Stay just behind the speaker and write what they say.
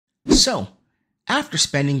So, after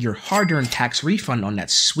spending your hard-earned tax refund on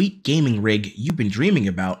that sweet gaming rig you've been dreaming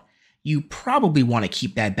about, you probably want to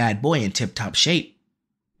keep that bad boy in tip-top shape.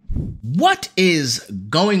 What is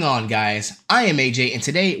going on, guys? I am AJ, and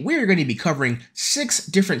today we're going to be covering 6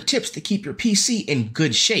 different tips to keep your PC in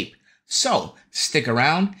good shape. So, stick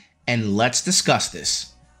around and let's discuss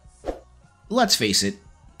this. Let's face it,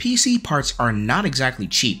 PC parts are not exactly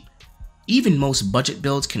cheap. Even most budget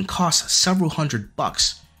builds can cost several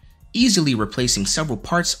 $100. Easily replacing several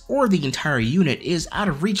parts or the entire unit is out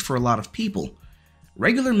of reach for a lot of people.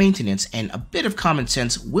 Regular maintenance and a bit of common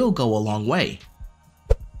sense will go a long way.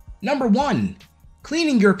 Number 1.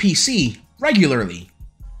 Cleaning your PC regularly.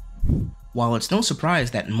 While it's no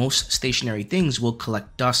surprise that most stationary things will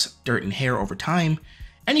collect dust, dirt, and hair over time,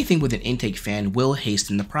 anything with an intake fan will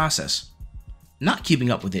hasten the process. Not keeping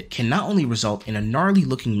up with it can not only result in a gnarly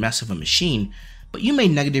looking mess of a machine, but you may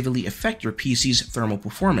negatively affect your PC's thermal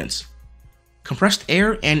performance. Compressed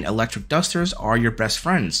air and electric dusters are your best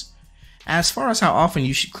friends. As far as how often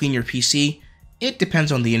you should clean your PC, it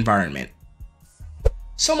depends on the environment.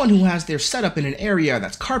 Someone who has their setup in an area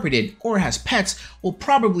that's carpeted or has pets will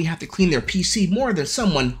probably have to clean their PC more than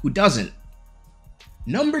someone who doesn't.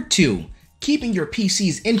 Number 2. Keeping your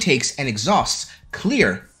PC's intakes and exhausts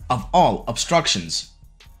clear of all obstructions.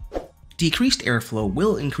 Decreased airflow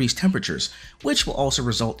will increase temperatures, which will also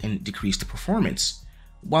result in decreased performance.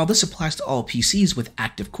 While this applies to all PCs with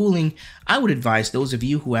active cooling, I would advise those of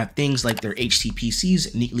you who have things like their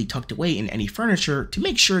HTPCs neatly tucked away in any furniture to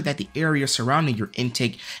make sure that the area surrounding your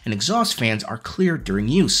intake and exhaust fans are clear during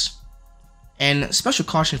use. And special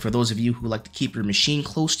caution for those of you who like to keep your machine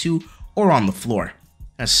close to or on the floor,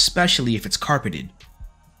 especially if it's carpeted.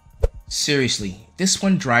 Seriously, this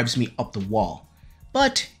one drives me up the wall.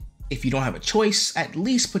 But if you don't have a choice, at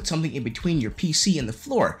least put something in between your PC and the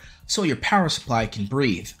floor so your power supply can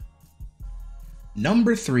breathe.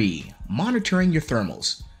 Number 3. Monitoring your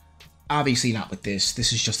thermals. Obviously not with this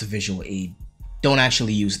is just a visual aid. Don't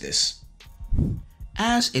actually use this.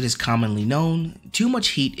 As it is commonly known, too much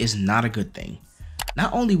heat is not a good thing.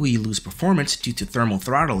 Not only will you lose performance due to thermal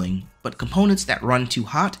throttling, but components that run too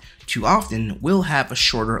hot too often will have a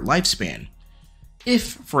shorter lifespan. If,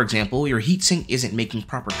 for example, your heatsink isn't making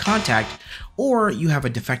proper contact, or you have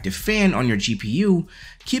a defective fan on your GPU,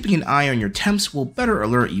 keeping an eye on your temps will better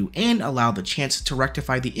alert you and allow the chance to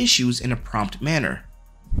rectify the issues in a prompt manner.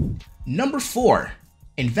 Number 4.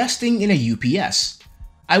 Investing in a UPS.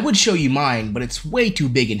 I would show you mine, but it's way too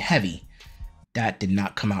big and heavy. That did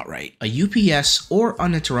not come out right. A UPS, or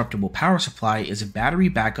uninterruptible power supply, is a battery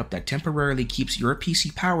backup that temporarily keeps your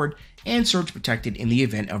PC powered and surge protected in the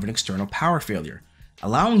event of an external power failure,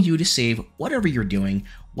 allowing you to save whatever you're doing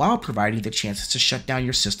while providing the chances to shut down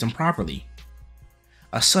your system properly.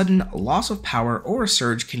 A sudden loss of power or a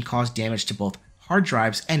surge can cause damage to both hard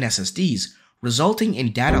drives and SSDs, resulting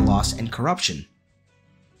in data loss and corruption.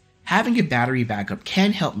 Having a battery backup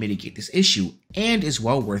can help mitigate this issue and is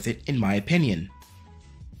well worth it in my opinion.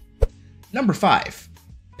 Number 5.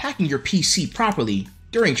 Packing your PC properly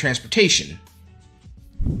during transportation.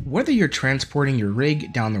 Whether you're transporting your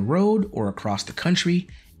rig down the road or across the country,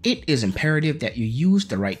 it is imperative that you use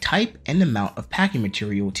the right type and amount of packing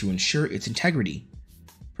material to ensure its integrity.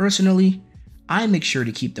 Personally, I make sure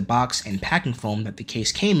to keep the box and packing foam that the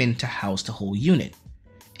case came in to house the whole unit.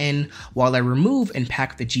 And while I remove and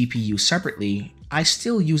pack the GPU separately, I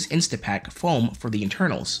still use Instapak foam for the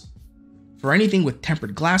internals. For anything with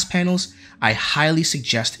tempered glass panels, I highly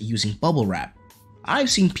suggest using bubble wrap. I've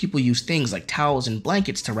seen people use things like towels and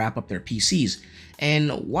blankets to wrap up their PCs, and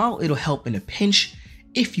while it'll help in a pinch,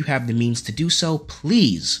 if you have the means to do so,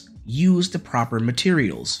 please use the proper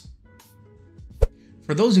materials.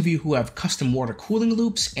 For those of you who have custom water cooling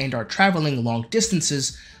loops and are traveling long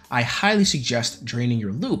distances, I highly suggest draining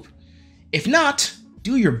your loop. If not,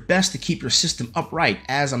 do your best to keep your system upright,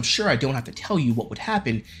 as I'm sure I don't have to tell you what would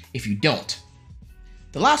happen if you don't.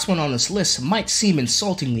 The last one on this list might seem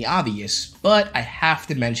insultingly obvious, but I have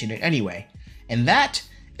to mention it anyway, and that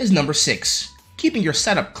is number 6, keeping your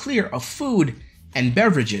setup clear of food and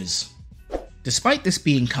beverages. Despite this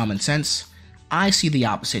being common sense, I see the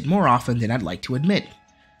opposite more often than I'd like to admit.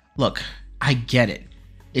 Look, I get it.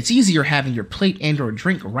 It's easier having your plate and/or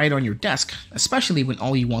drink right on your desk, especially when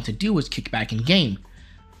all you want to do is kick back and game.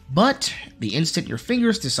 But the instant your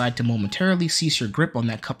fingers decide to momentarily cease your grip on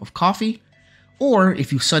that cup of coffee, or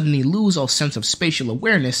if you suddenly lose all sense of spatial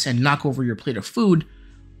awareness and knock over your plate of food,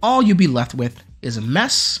 all you'll be left with is a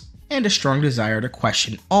mess and a strong desire to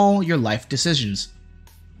question all your life decisions.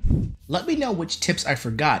 Let me know which tips I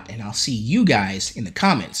forgot, and I'll see you guys in the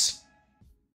comments.